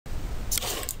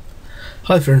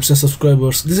Hi friends and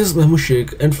subscribers, this is Mahmoud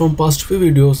Sheikh, and from past few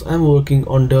videos I am working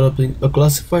on developing a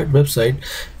classified website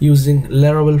using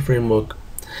Laravel framework.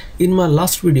 In my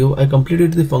last video I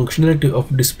completed the functionality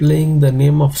of displaying the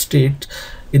name of state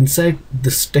inside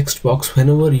this text box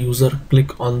whenever user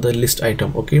click on the list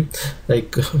item. Okay,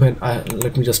 like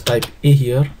let me just type A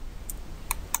here.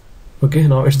 Okay,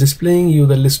 now it's displaying you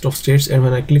the list of states, and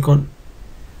when I click on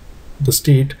the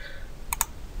state,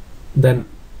 then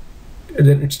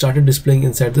it started displaying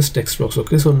inside this text box.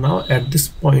 Okay, so now at this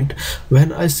point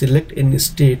when I select any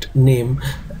state name,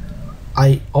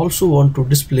 I also want to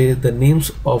display the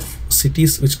names of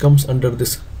cities which comes under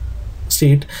this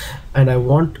state, and I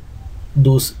want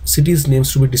those cities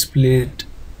names to be displayed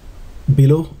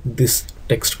below this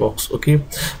text box. Okay,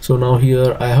 so now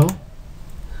here I have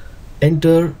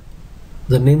enter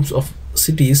the names of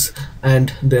cities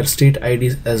and their state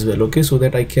IDs as well. Okay, so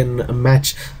that I can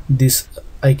match this,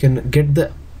 I can get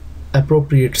the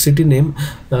appropriate city name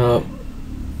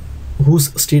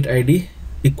whose state ID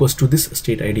equals to this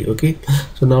state ID. Okay,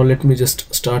 so now let me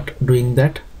just start doing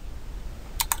that.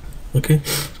 Okay,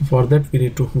 so for that we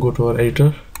need to go to our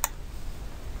editor.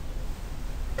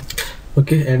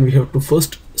 Okay, and we have to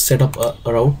first set up a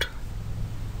route.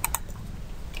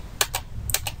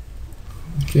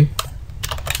 Okay,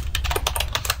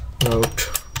 route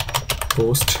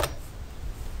post.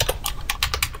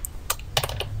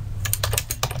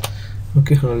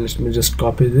 Okay, now let me just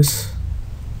copy this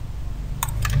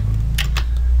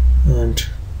and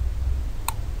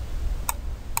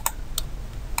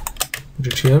put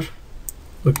it here.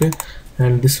 Okay,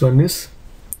 and this one is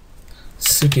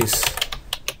cities,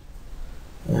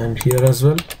 and here as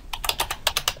well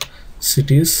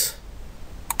cities.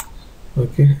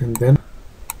 Okay, and then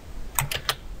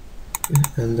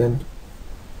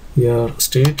here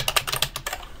state,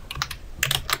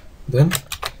 then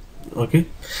okay,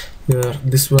 here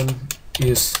this one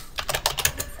is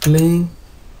playing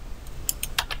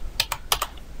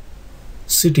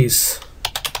cities.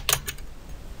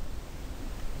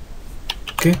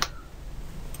 Okay,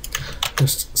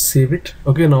 just save it.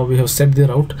 Okay, now we have set the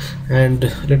route, and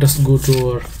let us go to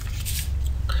our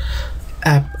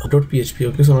app.php.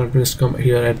 okay, so now let me just come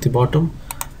here at the bottom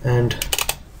and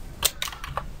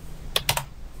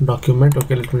document.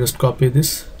 Okay, let me just copy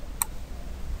this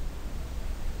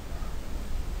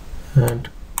and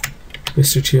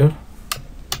paste it here.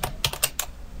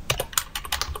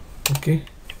 Okay,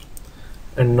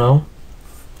 and now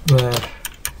where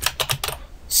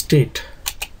state,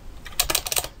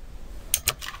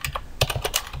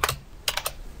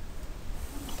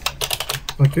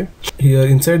 okay, here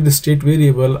inside the state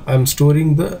variable I'm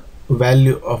storing the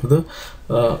value of the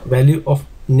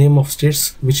name of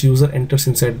states which user enters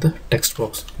inside the text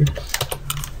box.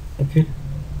 Okay,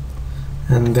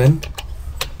 and then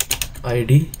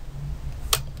ID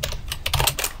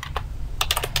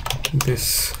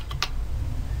this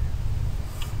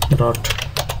dot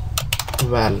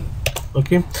val.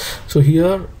 Okay, so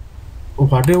here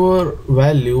whatever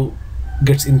value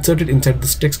gets inserted inside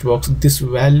this text box, this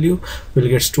value will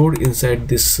get stored inside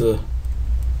this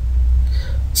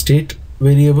state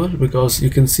variable, because you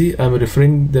can see I'm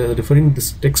referring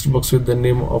this text box with the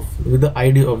name of with the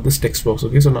ID of this text box.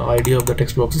 Okay, so now ID of the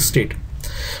text box is state.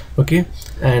 Okay,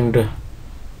 and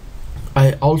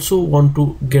I also want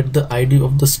to get the ID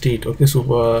of the state. Okay, so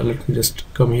let me just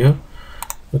come here.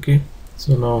 Okay,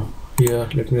 so now here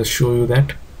let me just show you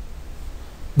that.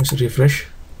 Let's refresh.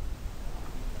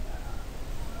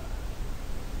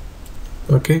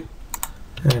 Okay,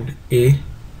 and A.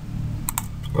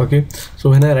 Okay, so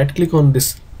when I right click on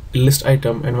this list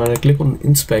item and when I click on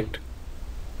inspect,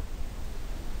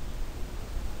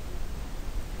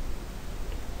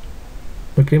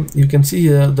 okay, you can see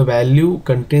here the value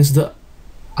contains the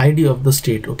ID of the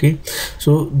state. Okay,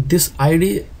 so this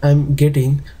ID I'm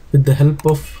getting with the help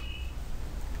of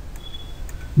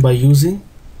by using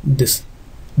this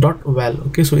dot val.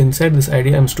 Okay, so inside this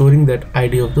ID I'm storing that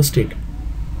ID of the state.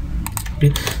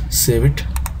 Okay, save it,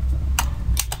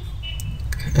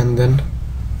 and then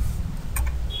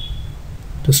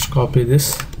just copy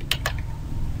this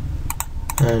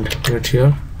and put it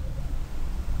here.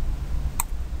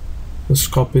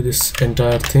 Just copy this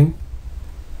entire thing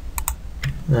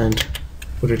and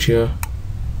put it here.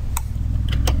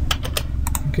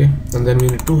 Okay, and then we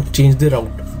need to change the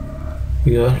route.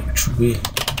 Here it should be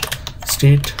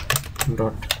state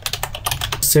dot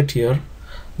set. Here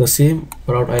the same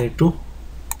route I need to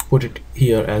put it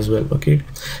here as well. Okay,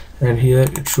 and here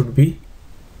it should be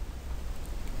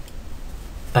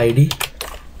ID.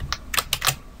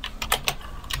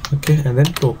 Okay, and then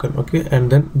token. Okay, and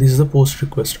then this is the post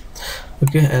request.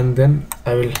 Okay, and then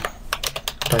I will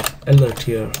type alert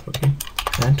here, okay,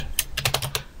 and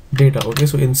data. Okay,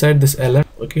 so inside this alert,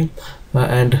 okay,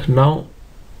 and now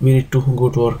we need to go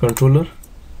to our controller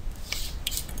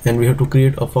and we have to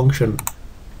create a function,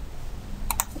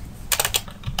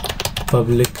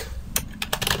 public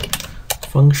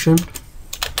function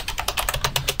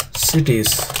cities,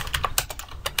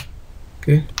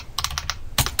 okay,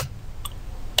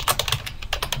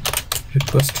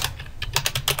 request,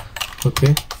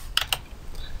 okay,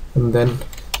 and then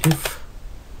if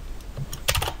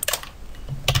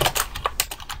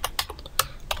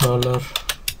dollar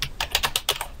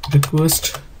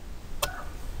request,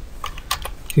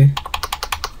 okay,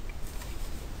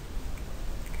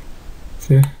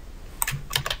 okay,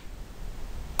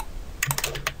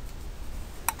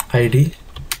 ID,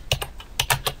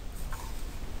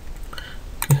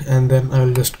 okay, and then I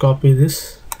will just copy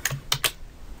this,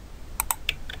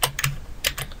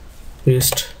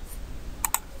 paste,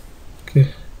 okay,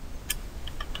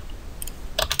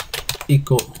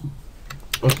 echo,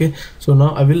 okay. So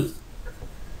now I will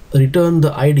return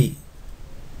the ID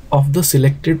of the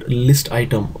selected list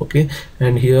item, okay,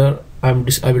 and here I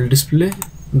will display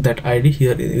that ID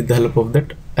here with the help of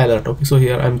that alert, okay. So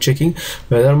here I'm checking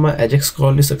whether my AJAX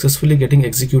call is successfully getting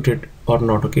executed or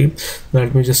not, okay. Now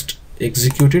let me just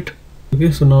execute it,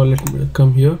 okay. So now let me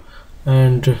come here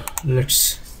and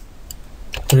let's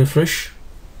refresh,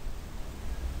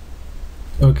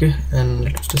 okay, and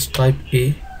let's just type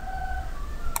A,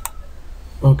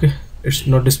 okay. It's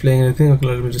not displaying anything, okay.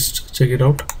 Let me just check it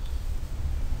out,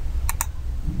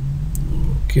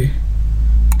 okay.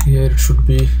 Here it should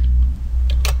be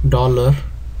dollar,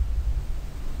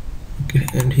 okay,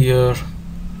 and here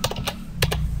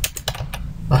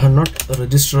I have not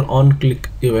registered on click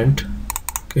event,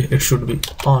 okay. It should be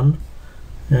on,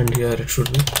 and here it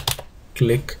should be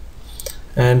click,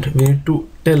 and we need to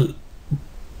tell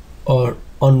or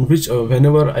on which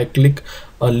whenever I click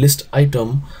a list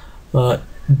item,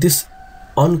 this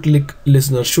on click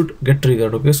listener should get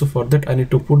triggered, okay. So for that I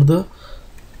need to put the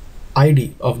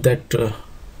ID of that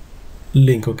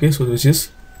link, okay. So which is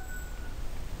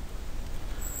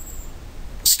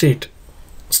state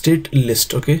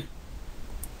list, okay.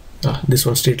 This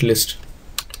one, state list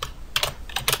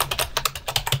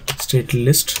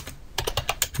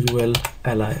ul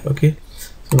li, okay.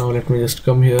 So now let me just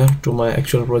come here to my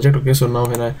actual project, okay. So now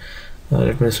when I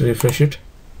let me just refresh it,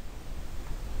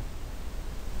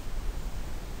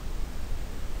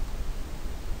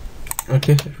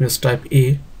 okay. Let me just type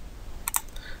A,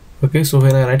 okay. So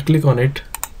when I right click on it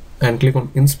and click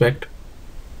on inspect,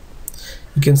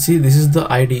 you can see this is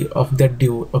the ID of that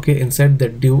div, okay. Inside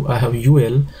that div I have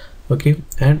ul, okay,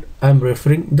 and I'm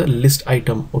referring the list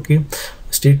item, okay,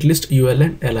 state list ul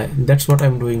and li. That's what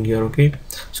I'm doing here, okay.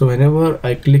 So whenever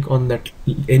I click on that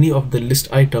any of the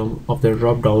list item of the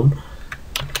drop down,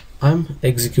 I'm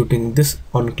executing this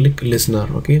on click listener,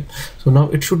 okay. So now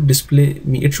it should display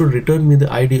me, it should return me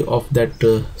the ID of that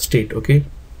state, okay.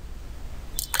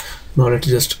 Now let's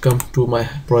just come to my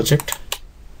project,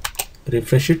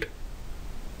 refresh it,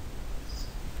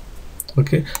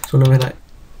 okay. So now when I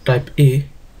type A,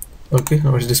 okay,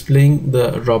 now it's displaying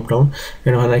the drop down,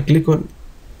 and when I click on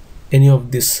any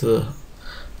of this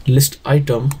list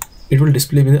item, it will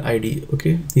display me the ID,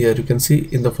 okay. Here you can see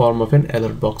in the form of an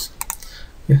alert box,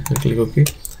 okay. I click OK,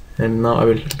 and now I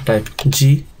will type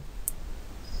G,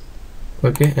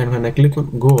 okay, and when I click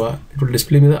on Goa, it will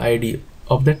display me the ID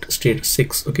of that state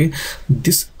 6, okay.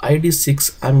 This ID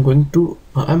 6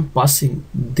 I'm passing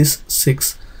this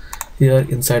 6 here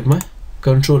inside my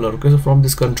controller, okay. So from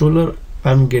this controller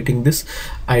I'm getting this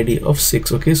ID of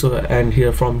 6, okay. So and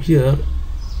here from here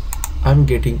I'm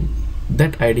getting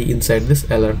that ID inside this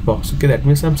alert box, okay. That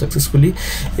means I'm successfully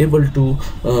able to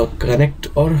connect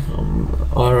or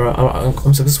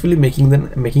I'm successfully making an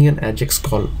AJAX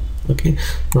call, okay.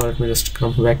 Now let me just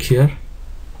come back here,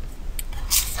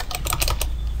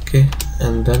 okay,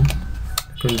 and then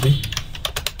it will be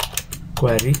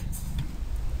query,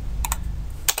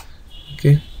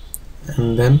 okay,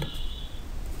 and then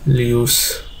we'll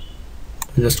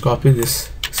just copy this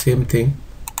same thing,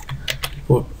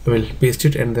 I will paste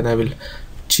it, and then I will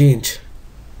change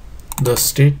the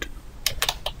state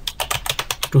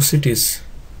to cities,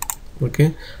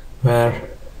 okay, where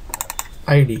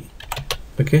ID,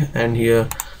 okay, and here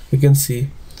you can see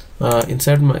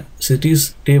inside my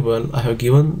cities table I have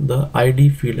given the ID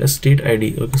field as state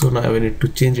ID, okay. So now I will need to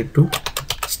change it to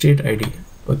state ID,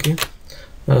 okay.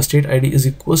 State ID is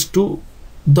equals to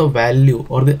the value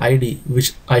or the ID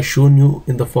which I shown you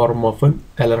in the form of an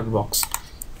alert box,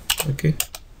 okay.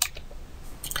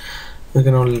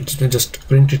 Now let's just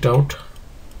print it out,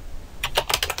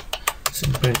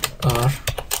 so print R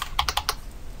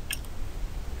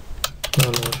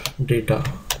data.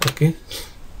 Okay,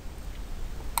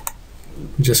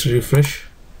 just refresh.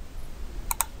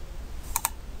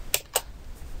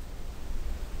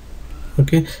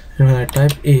 Okay, and when I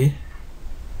type A, it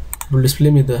will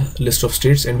display me the list of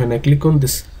states, and when I click on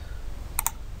this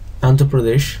Andhra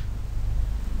Pradesh,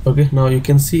 okay, now you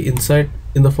can see inside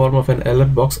in the form of an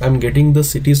alert box I'm getting the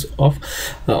cities of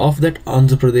that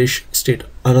Andhra Pradesh state: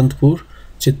 Anantapur,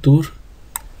 Chittoor.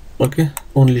 Okay,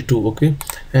 only 2. Okay,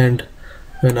 and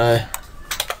when I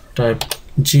type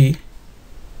G,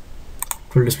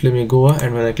 it will display me Goa,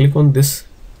 and when I click on this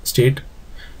state,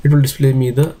 it will display me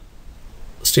the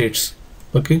states,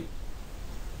 okay,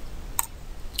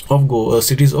 of Goa,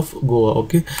 cities of Goa.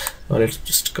 Okay, now let's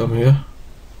just come here.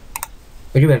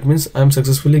 Okay, that means I'm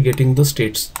successfully getting the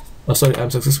states, sorry, I'm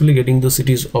successfully getting the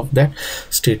cities of that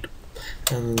state.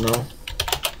 And now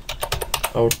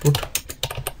output.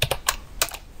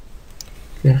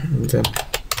 Yeah, and then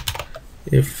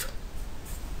if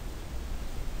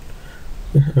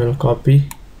I will copy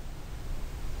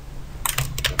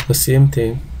the same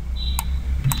thing,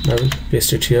 I will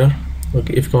paste it here.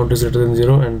 Okay, if count is greater than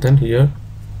 0, and then here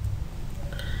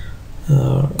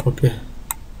okay,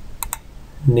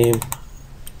 name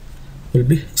will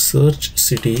be search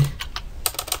city,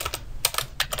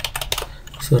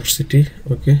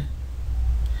 okay,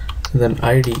 and then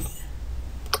ID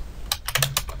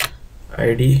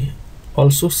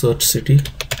also search city,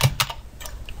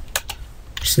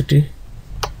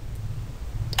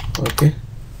 okay.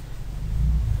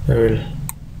 I will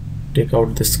take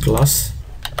out this class,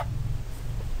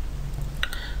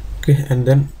 okay, and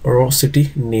then raw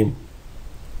city name.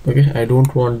 Okay, I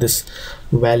don't want this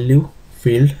value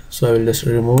field, so I will just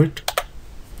remove it.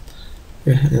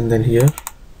 Okay, and then here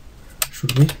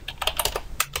should be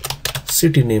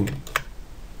city name.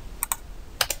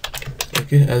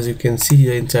 Okay, as you can see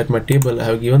here inside my table, I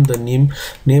have given the name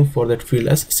for that field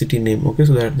as city name. Okay,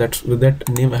 so that's with that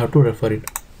name I have to refer it.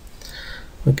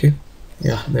 Okay,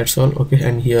 yeah, that's all. Okay,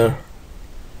 and here,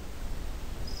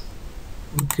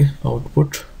 okay,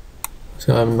 output.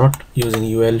 So I'm not using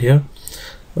UL here.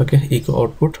 Okay, echo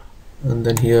output, and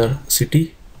then here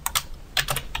city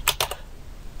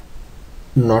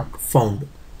not found.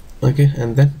 Okay,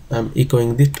 and then I'm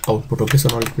echoing the output. Okay, so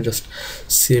now let me just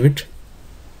save it.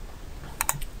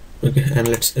 Okay, and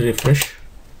let's refresh.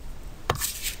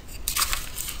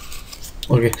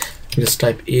 Okay, just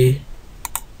type A.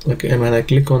 Okay, and when I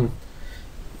click on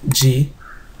G,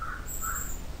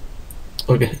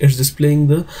 okay, it's displaying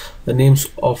the names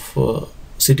of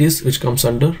cities which comes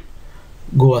under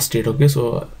Goa state. Okay,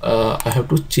 so I have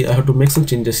to make some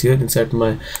changes here inside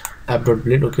my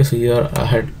app.blade. Okay, so here I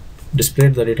had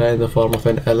displayed the data in the form of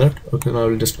an alert. Okay, now I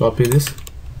will just copy this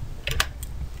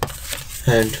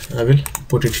and I will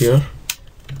put it here,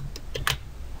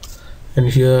 and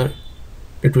here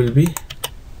it will be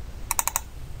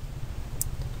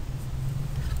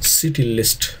city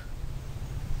list.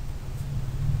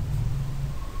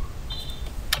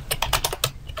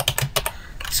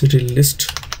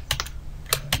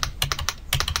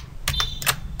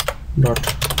 Dot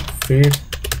fade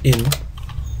in.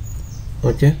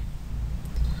 Okay,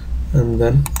 and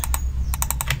then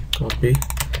copy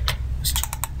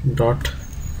dot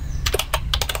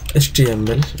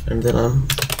HTML, and then I'm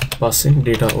passing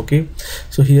data. Okay,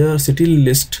 so here city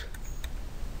list,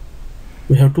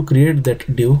 we have to create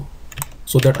that div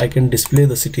so that I can display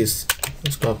the cities.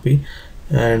 Let's copy,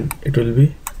 and it will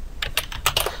be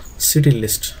city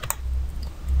list.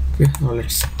 Okay, now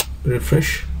let's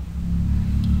refresh.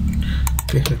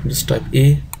 Okay, let me just type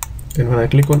A, and when I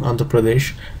click on Andhra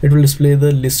Pradesh, it will display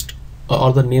the list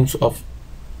or the names of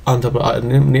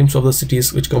names of the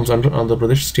cities which comes under Andhra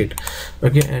Pradesh state.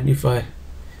 Okay, and if I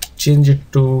change it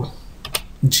to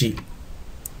G,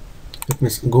 that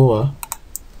means Goa,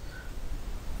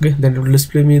 okay, then it will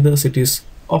display me the cities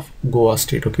of Goa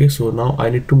state. Okay, so now I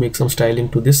need to make some styling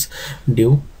to this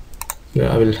div. Okay,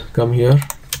 I will come here,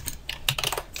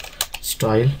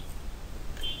 style,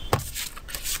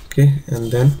 okay,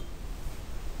 and then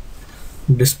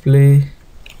display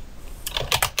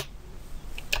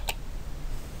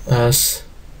as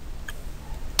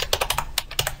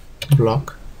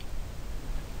block.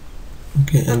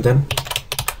 Okay, and then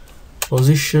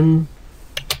position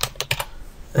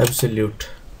absolute.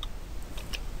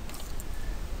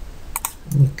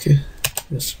 Okay,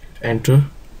 just enter.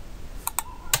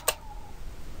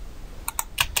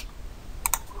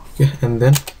 Okay, and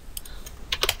then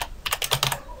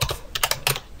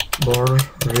border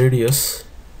radius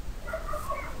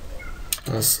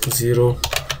as 0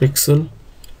 pixel.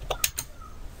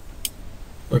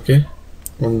 Okay,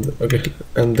 and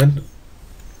then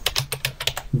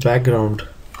background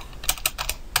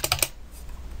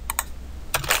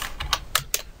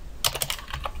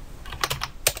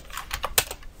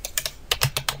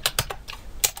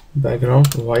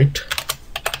background white,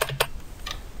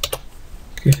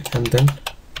 okay, and then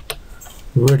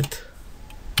width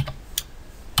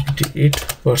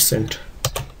 88%.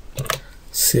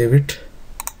 Save it,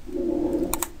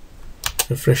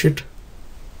 refresh it.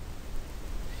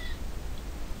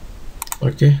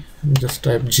 Okay, just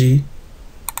type G,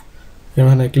 and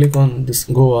when I click on this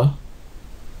Goa,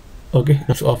 okay,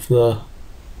 of the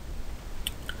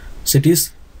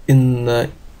cities in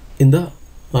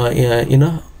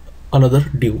another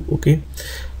div. Okay,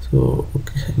 so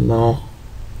okay, now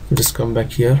just come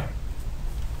back here,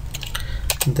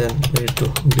 and then we need to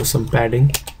do some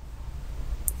padding,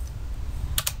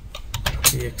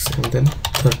 px, and then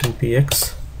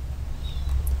 13px,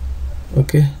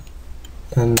 okay,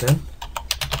 and then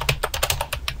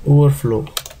overflow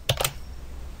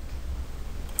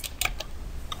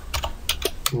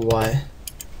y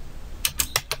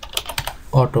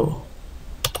auto,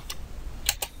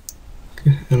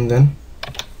 okay, and then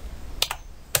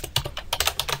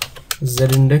z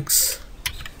index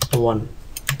 1.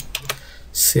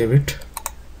 Save it.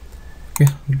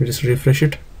 Okay, let me just refresh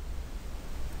it.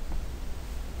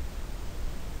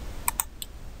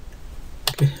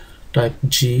 Okay, type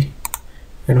G,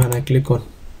 and when I click on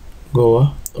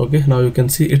Goa, okay, now you can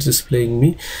see it's displaying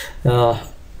me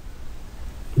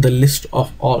the list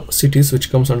of all cities which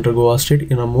comes under Goa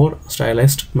state in a more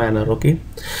stylized manner. Okay,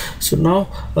 so now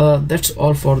that's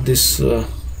all for this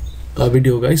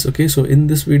video, guys. Okay, so in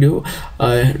this video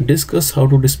I discuss how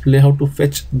to display, how to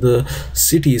fetch the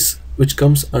cities which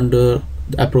comes under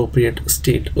the appropriate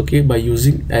state, okay, by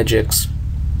using AJAX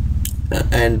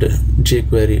and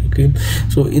jQuery. Okay,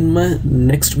 so in my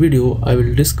next video I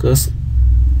will discuss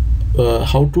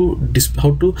how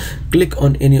to click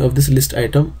on any of this list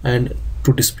item and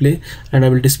to display, and I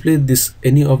will display this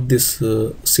any of this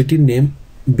city name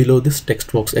below this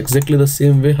text box, exactly the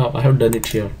same way how I have done it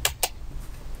here.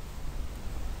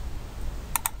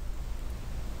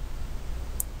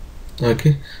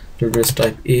 Okay, so just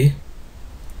type A.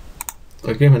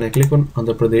 Okay, when I click on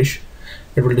Andhra Pradesh,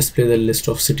 it will display the list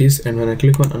of cities, and when I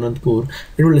click on Anantapur,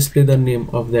 it will display the name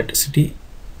of that city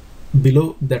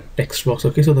below that text box.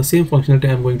 Okay, so the same functionality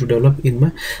I'm going to develop in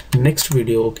my next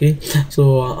video. Okay,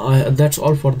 so that's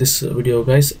all for this video,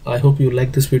 guys. I hope you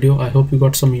like this video. I hope you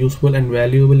got some useful and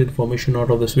valuable information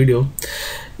out of this video.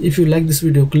 If you like this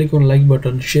video, click on like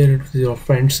button, share it with your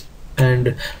friends,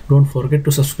 and don't forget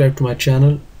to subscribe to my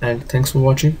channel. And thanks for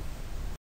watching.